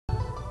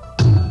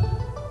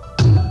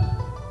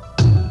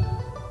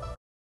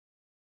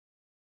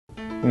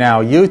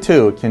Now you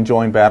too can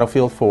join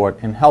Battlefield Ford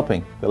in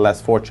helping the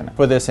less fortunate.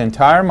 For this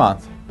entire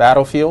month,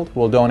 Battlefield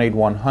will donate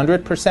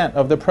 100%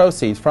 of the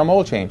proceeds from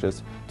oil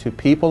changes to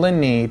people in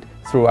need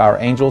through our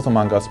Angels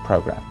Among Us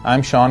program.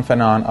 I'm Sean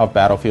Fanon of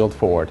Battlefield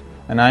Ford,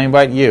 and I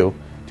invite you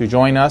to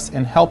join us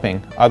in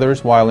helping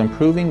others while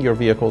improving your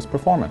vehicle's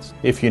performance.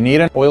 If you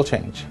need an oil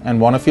change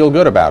and want to feel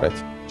good about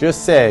it,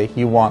 just say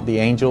you want the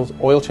Angels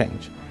oil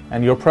change,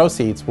 and your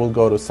proceeds will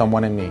go to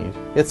someone in need.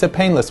 It's a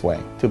painless way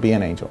to be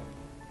an angel.